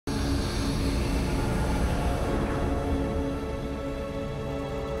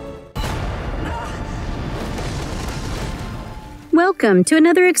welcome to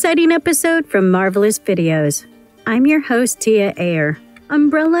another exciting episode from Marvelous Videos. I'm your host, Tia Ayer.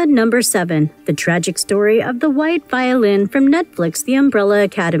 Umbrella number 7, the tragic story of the White Violin from Netflix, The Umbrella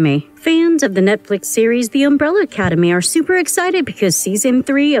Academy. Fans of the Netflix series The Umbrella Academy are super excited because Season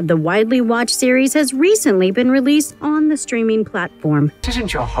 3 of the widely watched series has recently been released on the streaming platform. This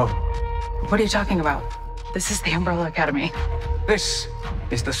isn't your home. What are you talking about? This is The Umbrella Academy. This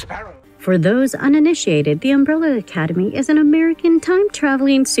is the Sparrow. For those uninitiated, The Umbrella Academy is an American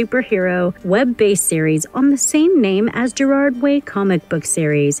time-traveling superhero web-based series on the same name as Gerard Way comic book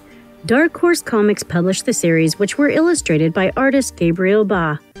series. Dark Horse Comics published the series, which were illustrated by artist Gabriel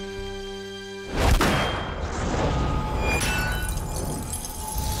Bá.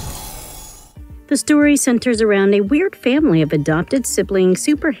 The story centers around a weird family of adopted sibling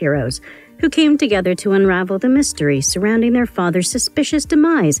superheroes who came together to unravel the mystery surrounding their father's suspicious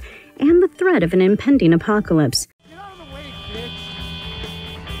demise and the threat of an impending apocalypse. Get out of the way, bitch.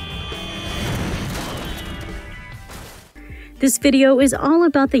 This video is all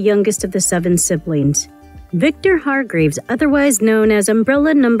about the youngest of the 7 siblings, Viktor Hargeeves, otherwise known as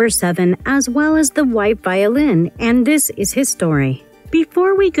Umbrella number 7, as well as the White Violin, and this is his story.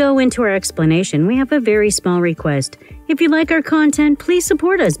 Before we go into our explanation, we have a very small request. If you like our content, please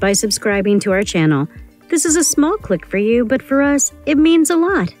support us by subscribing to our channel. This is a small click for you, but for us, it means a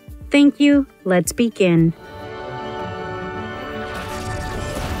lot. Thank you. Let's begin.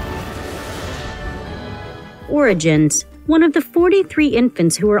 Origins. One of the 43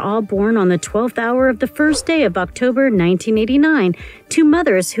 infants who were all born on the 12th hour of the first day of October 1989 to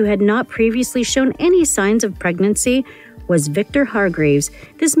mothers who had not previously shown any signs of pregnancy was Viktor Hargeeves.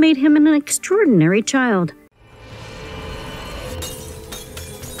 This made him an extraordinary child.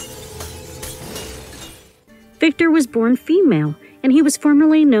 Viktor was born female, and he was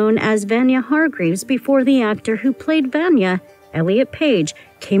formerly known as Vanya Hargeeves before the actor who played Vanya, Elliot Page,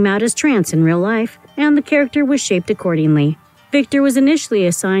 came out as trans in real life, and the character was shaped accordingly. Viktor was initially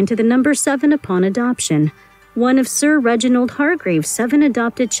assigned to the number 7 upon adoption, one of Sir Reginald Hargeeves' 7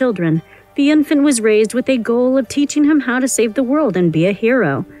 adopted children. The infant was raised with a goal of teaching him how to save the world and be a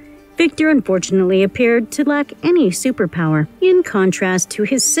hero. Viktor unfortunately appeared to lack any superpower, in contrast to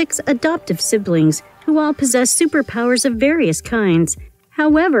his 6 adoptive siblings, who all possessed superpowers of various kinds.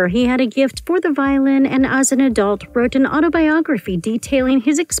 However, he had a gift for the violin and as an adult wrote an autobiography detailing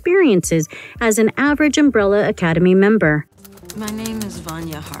his experiences as an average Umbrella Academy member. My name is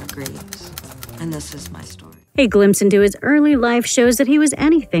Vanya Hargeeves, and this is my story. A glimpse into his early life shows that he was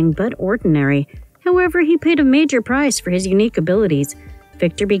anything but ordinary. However, he paid a major price for his unique abilities.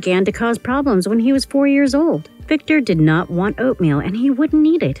 Viktor began to cause problems when he was 4 years old. Viktor did not want oatmeal, and he wouldn't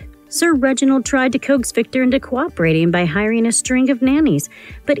eat it. Sir Reginald tried to coax Viktor into cooperating by hiring a string of nannies,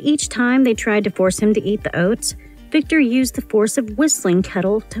 but each time they tried to force him to eat the oats, Viktor used the force of whistling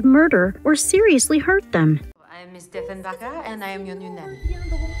kettle to murder or seriously hurt them. I am Miss Steffenbacher, and I am your new nanny.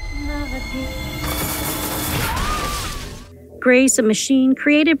 Grace, a machine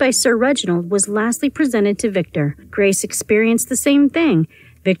created by Sir Reginald, was lastly presented to Viktor. Grace experienced the same thing.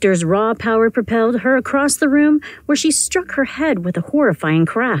 Viktor's raw power propelled her across the room, where she struck her head with a horrifying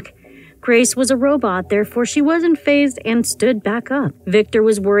crack. Grace was a robot, therefore she wasn't phased and stood back up. Viktor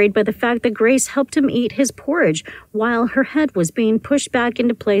was worried by the fact that Grace helped him eat his porridge while her head was being pushed back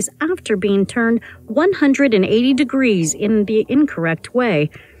into place after being turned 180 degrees in the incorrect way.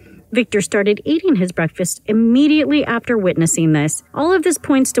 Viktor started eating his breakfast immediately after witnessing this. All of this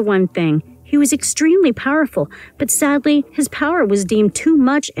points to one thing. He was extremely powerful, but sadly, his power was deemed too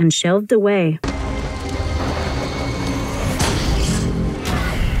much and shelved away.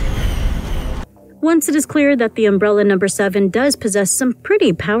 Once it is clear that the Umbrella number 7 does possess some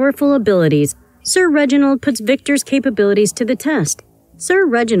pretty powerful abilities, Sir Reginald puts Viktor's capabilities to the test. Sir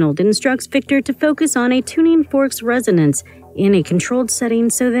Reginald instructs Viktor to focus on a tuning fork's resonance in a controlled setting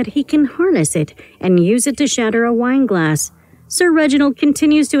so that he can harness it and use it to shatter a wine glass. Sir Reginald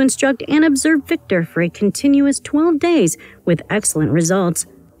continues to instruct and observe Viktor for a continuous 12 days with excellent results.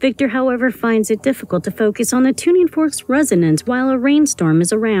 Viktor, however, finds it difficult to focus on the tuning fork's resonance while a rainstorm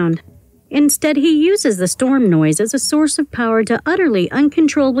is around. Instead, he uses the storm noise as a source of power to utterly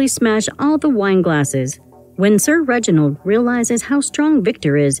uncontrollably smash all the wine glasses. When Sir Reginald realizes how strong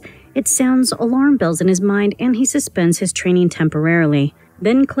Viktor is, it sounds alarm bells in his mind and he suspends his training temporarily.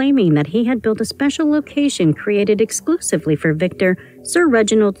 Then, claiming that he had built a special location created exclusively for Viktor, Sir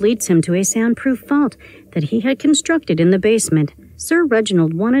Reginald leads him to a soundproof vault that he had constructed in the basement. Sir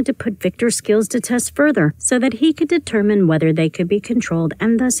Reginald wanted to put Viktor's skills to test further so that he could determine whether they could be controlled,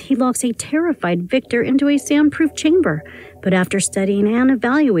 and thus he locks a terrified Viktor into a soundproof chamber. But after studying and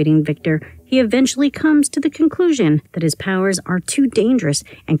evaluating Viktor, he eventually comes to the conclusion that his powers are too dangerous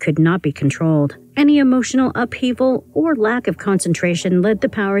and could not be controlled. Any emotional upheaval or lack of concentration led the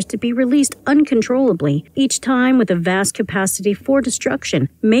powers to be released uncontrollably, each time with a vast capacity for destruction,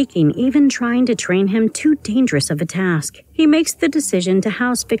 making even trying to train him too dangerous of a task. He makes the decision to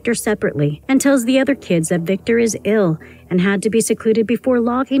house Viktor separately and tells the other kids that Viktor is ill and had to be secluded before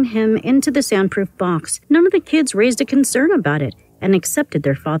locking him into the soundproof box. None of the kids raised a concern about it and accepted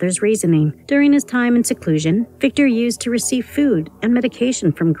their father's reasoning. During his time in seclusion, Viktor used to receive food and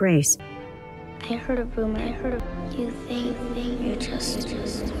medication from Grace. I heard a rumor. You think you're just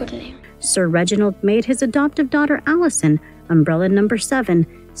ordinary. Sir Reginald made his adoptive daughter Allison, Umbrella number 7,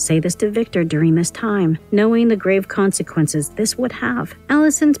 say this to Viktor during this time, knowing the grave consequences this would have.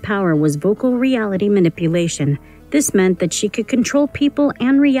 Allison's power was vocal reality manipulation. This meant that she could control people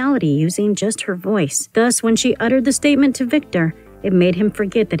and reality using just her voice. Thus, when she uttered the statement to Viktor, it made him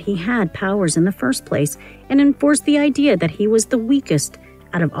forget that he had powers in the first place and enforced the idea that he was the weakest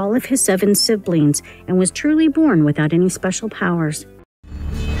out of all of his 7 siblings and was truly born without any special powers.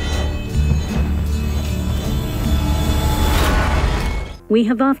 We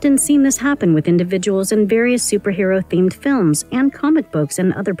have often seen this happen with individuals in various superhero-themed films and comic books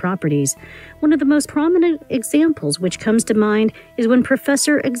and other properties. One of the most prominent examples which comes to mind is when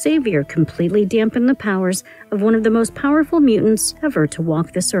Professor Xavier completely dampened the powers of one of the most powerful mutants ever to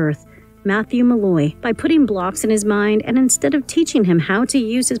walk this earth, Matthew Malloy, by putting blocks in his mind and instead of teaching him how to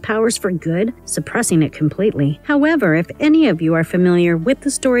use his powers for good, suppressing it completely. However, if any of you are familiar with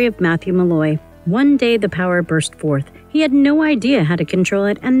the story of Matthew Malloy, one day the power burst forth. He had no idea how to control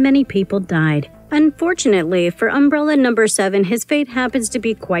it, and many people died. Unfortunately, for Umbrella number 7, his fate happens to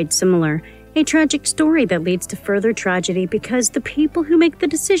be quite similar. A tragic story that leads to further tragedy because the people who make the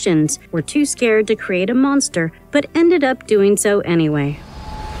decisions were too scared to create a monster, but ended up doing so anyway.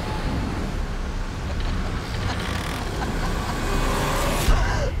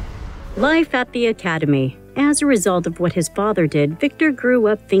 Life at the Academy. As a result of what his father did, Viktor grew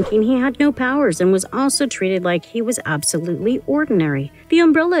up thinking he had no powers and was also treated like he was absolutely ordinary. The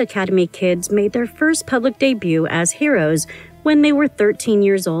Umbrella Academy kids made their first public debut as heroes when they were 13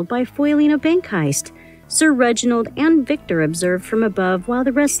 years old by foiling a bank heist. Sir Reginald and Viktor observed from above while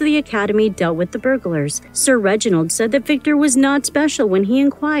the rest of the Academy dealt with the burglars. Sir Reginald said that Viktor was not special when he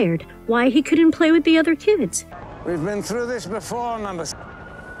inquired why he couldn't play with the other kids. We've been through this before, number 6.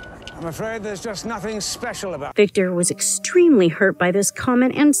 I'm afraid there's just nothing special about it. Viktor was extremely hurt by this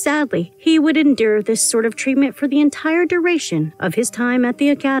comment, and sadly, he would endure this sort of treatment for the entire duration of his time at the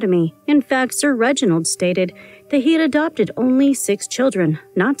Academy. In fact, Sir Reginald stated that he had adopted only 6 children,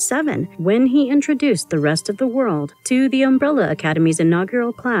 not 7, when he introduced the rest of the world to the Umbrella Academy's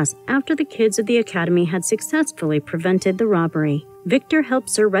inaugural class after the kids of the Academy had successfully prevented the robbery. Viktor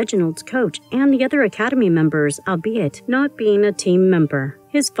helped Sir Reginald's coach and the other Academy members, albeit not being a team member.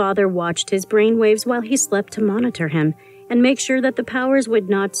 His father watched his brainwaves while he slept to monitor him and make sure that the powers would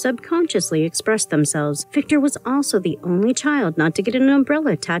not subconsciously express themselves. Viktor was also the only child not to get an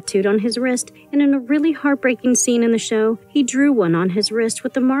umbrella tattooed on his wrist, and in a really heartbreaking scene in the show, he drew one on his wrist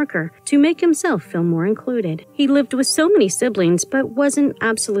with a marker to make himself feel more included. He lived with so many siblings but wasn't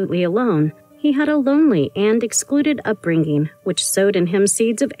absolutely alone. He had a lonely and excluded upbringing, which sowed in him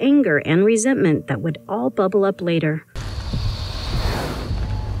seeds of anger and resentment that would all bubble up later.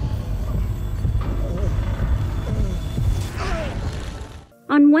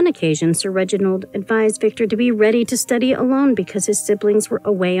 On one occasion, Sir Reginald advised Viktor to be ready to study alone because his siblings were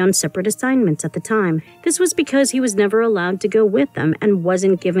away on separate assignments at the time. This was because he was never allowed to go with them and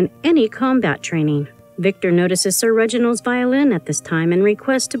wasn't given any combat training. Viktor notices Sir Reginald's violin at this time and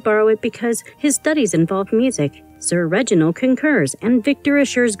requests to borrow it because his studies involve music. Sir Reginald concurs, and Viktor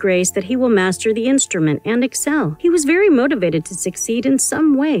assures Grace that he will master the instrument and excel. He was very motivated to succeed in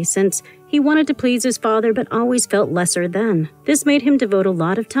some way since he wanted to please his father but always felt lesser than. This made him devote a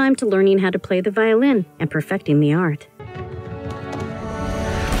lot of time to learning how to play the violin and perfecting the art.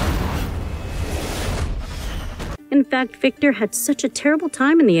 In fact, Viktor had such a terrible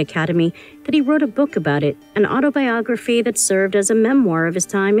time in the Academy that he wrote a book about it, an autobiography that served as a memoir of his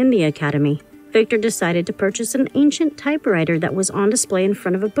time in the Academy. Viktor decided to purchase an ancient typewriter that was on display in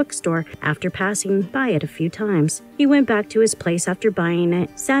front of a bookstore after passing by it a few times. He went back to his place after buying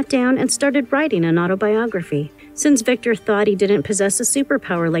it, sat down, and started writing an autobiography. Since Viktor thought he didn't possess a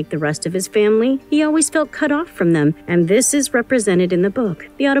superpower like the rest of his family, he always felt cut off from them, and this is represented in the book.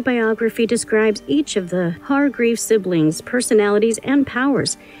 The autobiography describes each of the Hargeeves siblings' personalities and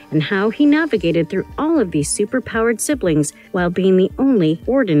powers, and how he navigated through all of these superpowered siblings while being the only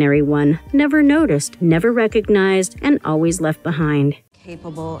ordinary one, never noticed, never recognized, and always left behind.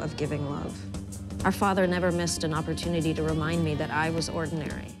 capable of giving love. Our father never missed an opportunity to remind me that I was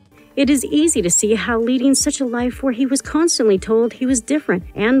ordinary. It is easy to see how leading such a life where he was constantly told he was different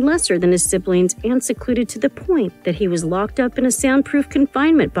and lesser than his siblings and secluded to the point that he was locked up in a soundproof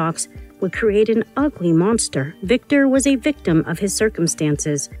confinement box would create an ugly monster. Viktor was a victim of his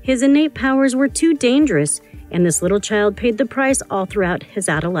circumstances. His innate powers were too dangerous, and this little child paid the price all throughout his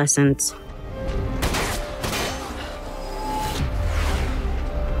adolescence.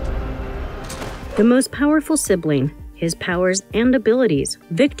 The most powerful sibling, his powers and abilities.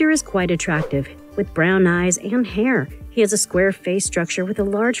 Viktor is quite attractive, with brown eyes and hair. He has a square face structure with a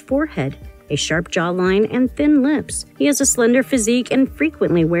large forehead, a sharp jawline, and thin lips. He has a slender physique and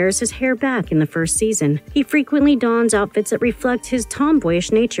frequently wears his hair back in the first season. He frequently dons outfits that reflect his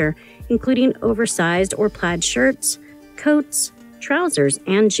tomboyish nature, including oversized or plaid shirts, coats, trousers,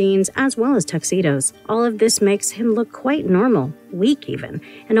 and jeans, as well as tuxedos. All of this makes him look quite normal, weak even,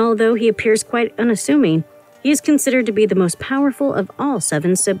 and although he appears quite unassuming, he is considered to be the most powerful of all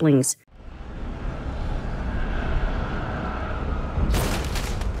 7 siblings.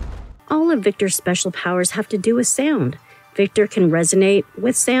 All of Viktor's special powers have to do with sound. Viktor can resonate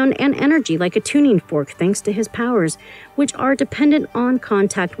with sound and energy like a tuning fork thanks to his powers, which are dependent on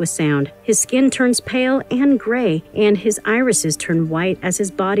contact with sound. His skin turns pale and gray, and his irises turn white as his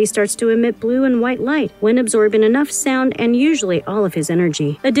body starts to emit blue and white light when absorbing enough sound and usually all of his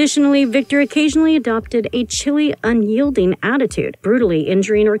energy. Additionally, Viktor occasionally adopted a chilly, unyielding attitude, brutally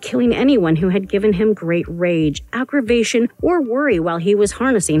injuring or killing anyone who had given him great rage, aggravation, or worry while he was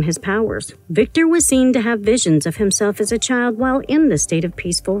harnessing his powers. Viktor was seen to have visions of himself as a child while in the state of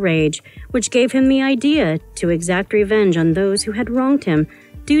peaceful rage, which gave him the idea to exact revenge on those who had wronged him.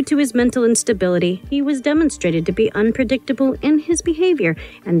 Due to his mental instability, he was demonstrated to be unpredictable in his behavior,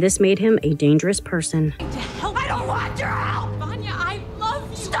 and this made him a dangerous person. I don't want your help! Vanya, I love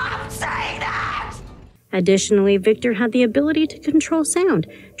you! Stop saying that! Additionally, Viktor had the ability to control sound,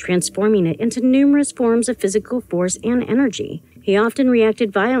 transforming it into numerous forms of physical force and energy. He often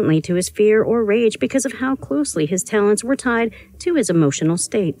reacted violently to his fear or rage because of how closely his talents were tied to his emotional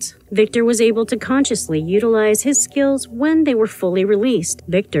states. Viktor was able to consciously utilize his skills when they were fully released.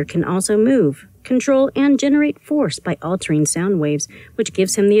 Viktor can also move, control, and generate force by altering sound waves, which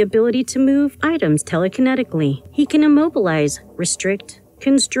gives him the ability to move items telekinetically. He can immobilize, restrict,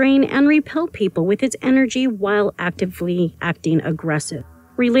 constrain, and repel people with its energy while actively acting aggressive.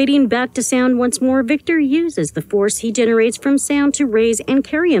 Relating back to sound once more, Viktor uses the force he generates from sound to raise and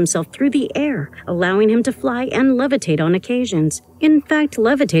carry himself through the air, allowing him to fly and levitate on occasions. In fact,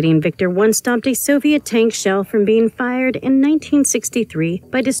 levitating Viktor once stopped a Soviet tank shell from being fired in 1963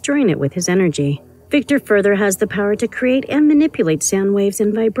 by destroying it with his energy. Viktor further has the power to create and manipulate sound waves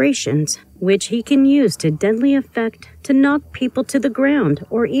and vibrations, which he can use to deadly effect to knock people to the ground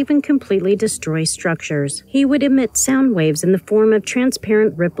or even completely destroy structures. He would emit sound waves in the form of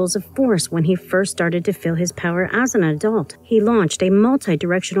transparent ripples of force when he first started to feel his power as an adult. He launched a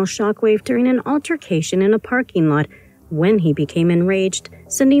multi-directional shockwave during an altercation in a parking lot when he became enraged,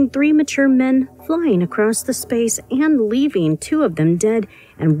 sending 3 mature men flying across the space and leaving 2 of them dead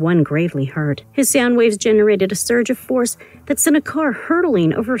and 1 gravely hurt. His sound waves generated a surge of force that sent a car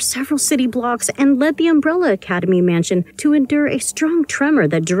hurtling over several city blocks and led the Umbrella Academy mansion to endure a strong tremor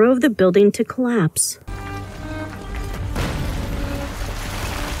that drove the building to collapse.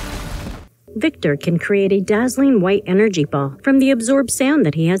 Viktor can create a dazzling white energy ball from the absorbed sound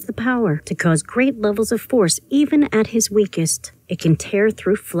that he has the power to cause great levels of force even at his weakest. It can tear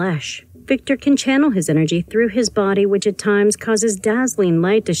through flesh. Viktor can channel his energy through his body, which at times causes dazzling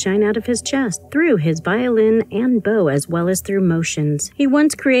light to shine out of his chest, through his violin and bow, as well as through motions. He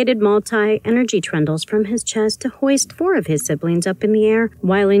once created multi-energy trundles from his chest to hoist 4 of his siblings up in the air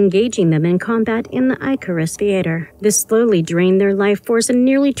while engaging them in combat in the Icarus Theater. This slowly drained their life force and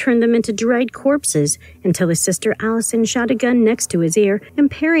nearly turned them into dried corpses until his sister Allison shot a gun next to his ear,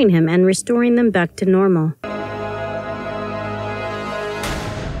 impairing him and restoring them back to normal.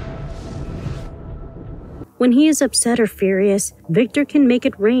 When he is upset or furious, Viktor can make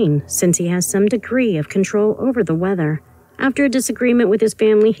it rain since he has some degree of control over the weather. After a disagreement with his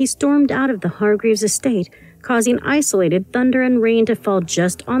family, he stormed out of the Hargeeves estate, causing isolated thunder and rain to fall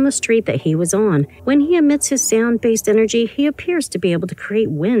just on the street that he was on. When he emits his sound-based energy, he appears to be able to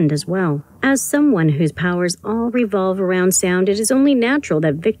create wind as well. As someone whose powers all revolve around sound, it is only natural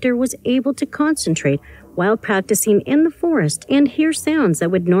that Viktor was able to concentrate while practicing in the forest and hear sounds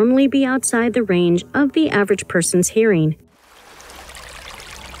that would normally be outside the range of the average person's hearing.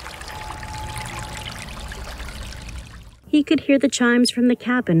 He could hear the chimes from the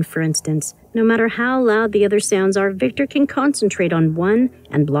cabin, for instance, No matter how loud the other sounds are, Viktor can concentrate on one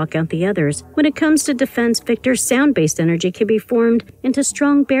and block out the others. When it comes to defense, Viktor's sound-based energy can be formed into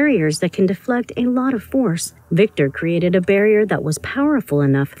strong barriers that can deflect a lot of force. Viktor created a barrier that was powerful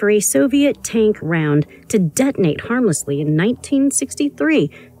enough for a Soviet tank round to detonate harmlessly in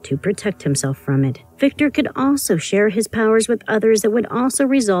 1963 to protect himself from it. Viktor could also share his powers with others that would also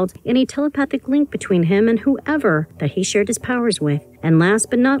result in a telepathic link between him and whoever that he shared his powers with. And last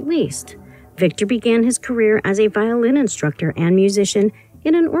but not least, Viktor began his career as a violin instructor and musician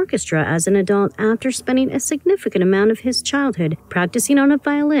in an orchestra as an adult after spending a significant amount of his childhood practicing on a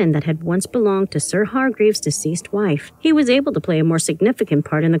violin that had once belonged to Sir Hargeeves' deceased wife. He was able to play a more significant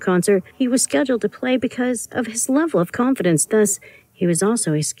part in the concert he was scheduled to play because of his level of confidence. Thus, he was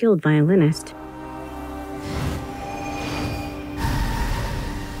also a skilled violinist.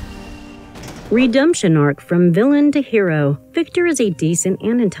 Redemption arc from villain to hero. Viktor is a decent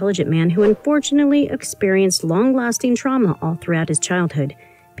and intelligent man who unfortunately experienced long-lasting trauma all throughout his childhood.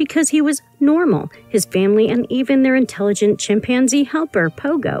 Because he was normal, his family and even their intelligent chimpanzee helper,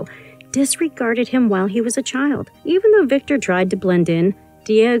 Pogo, disregarded him while he was a child. Even though Viktor tried to blend in,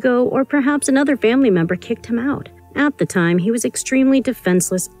 Diego or perhaps another family member kicked him out. At the time, he was extremely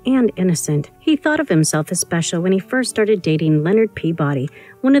defenseless and innocent. He thought of himself as special when he first started dating Leonard Peabody,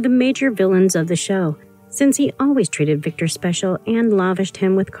 one of the major villains of the show. Since he always treated Viktor special and lavished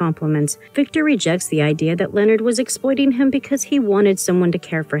him with compliments, Viktor rejects the idea that Leonard was exploiting him because he wanted someone to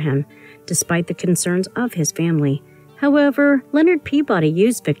care for him, despite the concerns of his family. However, Leonard Peabody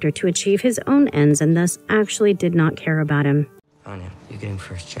used Viktor to achieve his own ends and thus actually did not care about him. Anya, you getting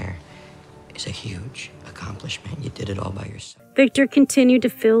first chair is a huge accomplishment. You did it all by yourself. Viktor continued to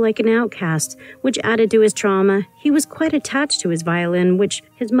feel like an outcast, which added to his trauma. He was quite attached to his violin, which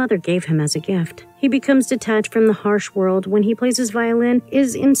his mother gave him as a gift. He becomes detached from the harsh world when he plays his violin,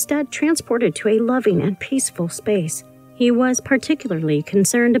 is instead transported to a loving and peaceful space. He was particularly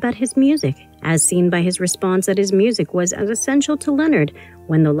concerned about his music, as seen by his response that his music was as essential to Leonard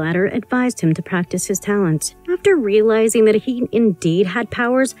when the latter advised him to practice his talents. After realizing that he indeed had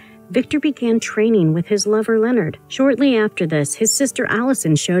powers, Viktor began training with his lover Leonard. Shortly after this, his sister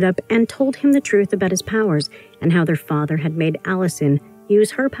Allison showed up and told him the truth about his powers and how their father had made Allison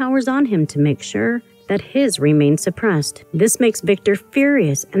use her powers on him to make sure that his remained suppressed. This makes Viktor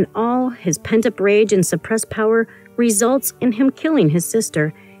furious, and all his pent-up rage and suppressed power results in him killing his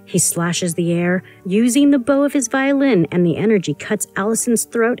sister. He slashes the air using the bow of his violin, and the energy cuts Allison's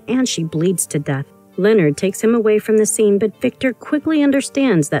throat and she bleeds to death. Leonard takes him away from the scene, but Viktor quickly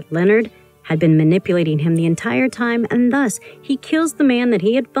understands that Leonard had been manipulating him the entire time, and thus he kills the man that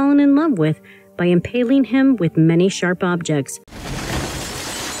he had fallen in love with by impaling him with many sharp objects.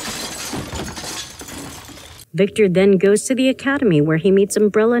 Viktor then goes to the academy where he meets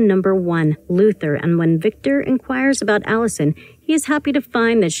Umbrella number 1, Luther, and when Viktor inquires about Allison, he is happy to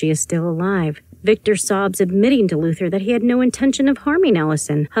find that she is still alive. Viktor sobs, admitting to Luther that he had no intention of harming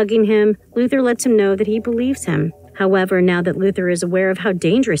Allison. Hugging him, Luther lets him know that he believes him. However, now that Luther is aware of how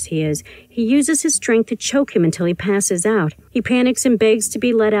dangerous he is, he uses his strength to choke him until he passes out. He panics and begs to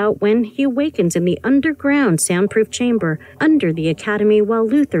be let out when he awakens in the underground soundproof chamber under the academy while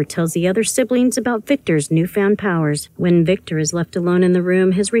Luther tells the other siblings about Viktor's newfound powers. When Viktor is left alone in the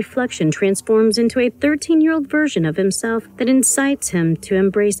room, his reflection transforms into a 13-year-old version of himself that incites him to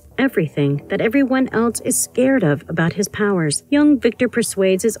embrace everything that everyone else is scared of about his powers. Young Viktor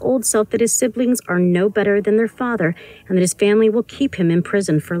persuades his old self that his siblings are no better than their father and that his family will keep him in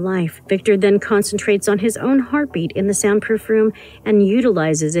prison for life. Viktor then concentrates on his own heartbeat in the soundproof room and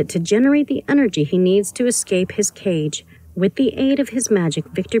utilizes it to generate the energy he needs to escape his cage. With the aid of his magic,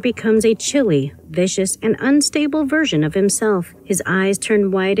 Viktor becomes a chilly, vicious, and unstable version of himself. His eyes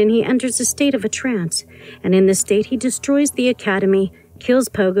turn white and he enters a state of a trance. And in this state, he destroys the academy, kills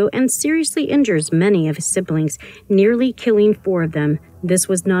Pogo, and seriously injures many of his siblings, nearly killing 4 of them. This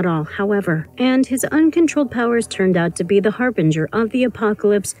was not all, however, and his uncontrolled powers turned out to be the harbinger of the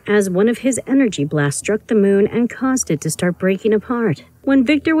apocalypse as one of his energy blasts struck the moon and caused it to start breaking apart. When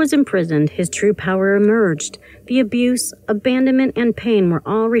Viktor was imprisoned, his true power emerged. The abuse, abandonment, and pain were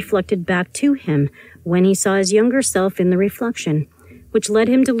all reflected back to him when he saw his younger self in the reflection, which led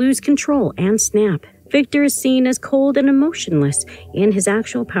him to lose control and snap. Viktor is seen as cold and emotionless in his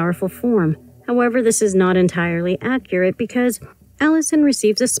actual powerful form. However, this is not entirely accurate because Allison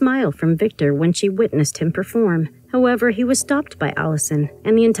receives a smile from Viktor when she witnessed him perform. However, he was stopped by Allison,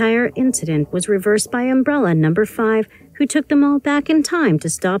 and the entire incident was reversed by Umbrella number 5, who took them all back in time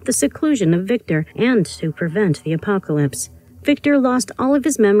to stop the seclusion of Viktor and to prevent the apocalypse. Viktor lost all of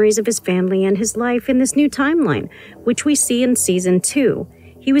his memories of his family and his life in this new timeline, which we see in Season 2.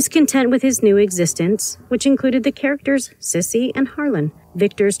 He was content with his new existence, which included the characters Sissy and Harlan.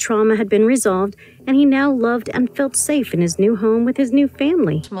 Viktor's trauma had been resolved, and he now loved and felt safe in his new home with his new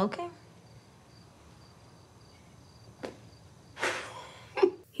family. Smoking?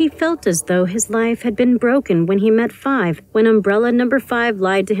 He felt as though his life had been broken when he met Five. When Umbrella number 5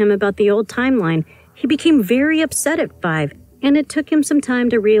 lied to him about the old timeline, he became very upset at Five, and it took him some time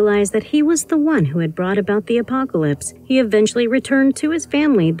to realize that he was the one who had brought about the apocalypse. He eventually returned to his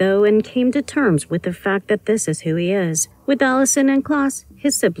family, though, and came to terms with the fact that this is who he is. With Allison and Klaus,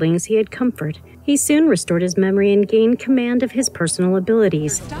 his siblings, he had comfort. He soon restored his memory and gained command of his personal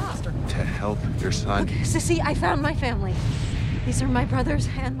abilities. Stop. To help your son. Okay, Sissy, I found my family. These are my brothers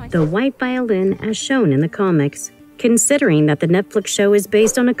and my... The White Violin, as shown in the comics. Considering that the Netflix show is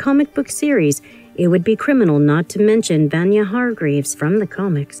based on a comic book series, it would be criminal not to mention Vanya Hargeeves from the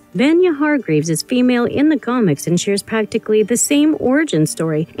comics. Vanya Hargeeves is female in the comics and shares practically the same origin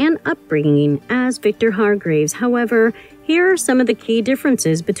story and upbringing as Viktor Hargeeves. However, here are some of the key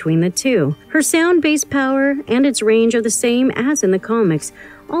differences between the two. Her sound-based power and its range are the same as in the comics,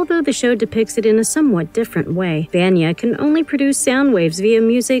 although the show depicts it in a somewhat different way. Vanya can only produce sound waves via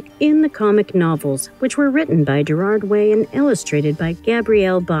music in the comic novels, which were written by Gerard Way and illustrated by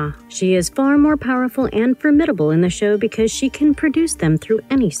Gabriel Bá. She is far more powerful and formidable in the show because she can produce them through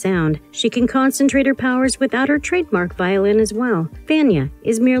any sound. She can concentrate her powers without her trademark violin as well. Vanya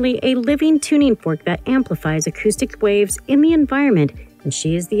is merely a living tuning fork that amplifies acoustic waves in the environment, and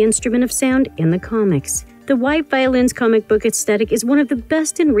she is the instrument of sound in the comics. The White Violin's comic book aesthetic is one of the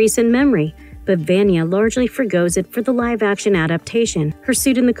best in recent memory, but Vanya largely forgoes it for the live-action adaptation. Her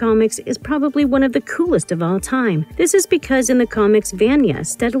suit in the comics is probably one of the coolest of all time. This is because in the comics, Vanya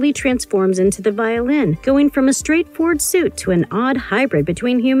steadily transforms into the violin, going from a straightforward suit to an odd hybrid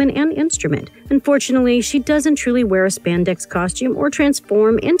between human and instrument. Unfortunately, she doesn't truly wear a spandex costume or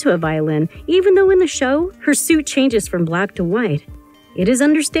transform into a violin, even though in the show, her suit changes from black to white. It is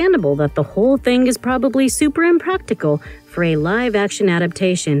understandable that the whole thing is probably super impractical for a live-action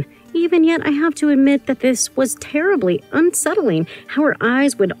adaptation. Even yet, I have to admit that this was terribly unsettling how her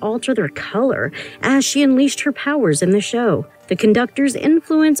eyes would alter their color as she unleashed her powers in the show. The conductor's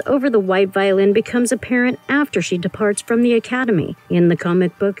influence over the White Violin becomes apparent after she departs from the academy, in the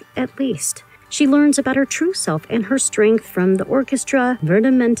comic book at least. She learns about her true self and her strength from the orchestra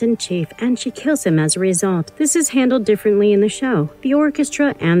vertimentin chief, and she kills him as a result. This is handled differently in the show. The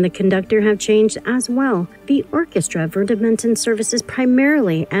orchestra and the conductor have changed as well. The orchestra vertimentin services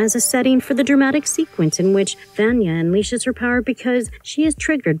primarily as a setting for the dramatic sequence in which Vanya unleashes her power because she is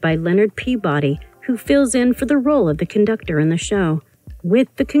triggered by Leonard Peabody, who fills in for the role of the conductor in the show. With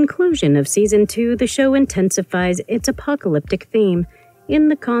the conclusion of Season 2, the show intensifies its apocalyptic theme. In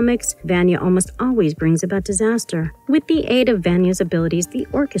the comics, Vanya almost always brings about disaster. With the aid of Vanya's abilities, the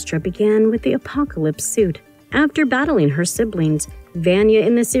orchestra began with the apocalypse suit. After battling her siblings, Vanya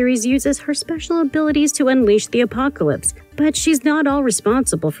in the series uses her special abilities to unleash the apocalypse, but she's not all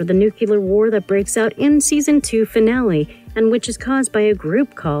responsible for the nuclear war that breaks out in Season 2 finale, and which is caused by a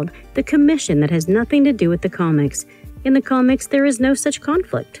group called the Commission that has nothing to do with the comics. In the comics, there is no such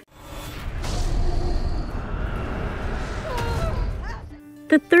conflict.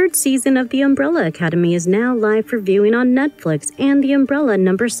 The third season of The Umbrella Academy is now live for viewing on Netflix, and The Umbrella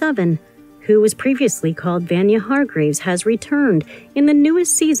number 7, who was previously called Vanya Hargeeves, has returned in the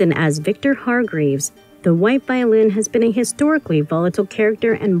newest season as Viktor Hargeeves. The White Violin has been a historically volatile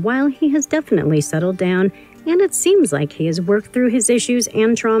character, and while he has definitely settled down, and it seems like he has worked through his issues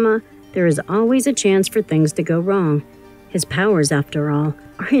and trauma, there is always a chance for things to go wrong. His powers, after all,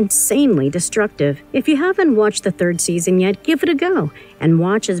 are insanely destructive. If you haven't watched the third season yet, give it a go and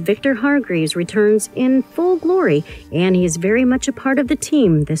watch as Viktor Hargeeves returns in full glory, and he is very much a part of the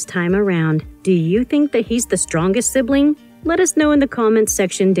team this time around. Do you think that he's the strongest sibling? Let us know in the comments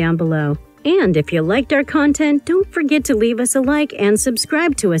section down below. And if you liked our content, don't forget to leave us a like and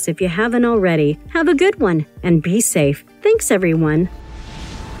subscribe to us if you haven't already. Have a good one and be safe. Thanks, everyone.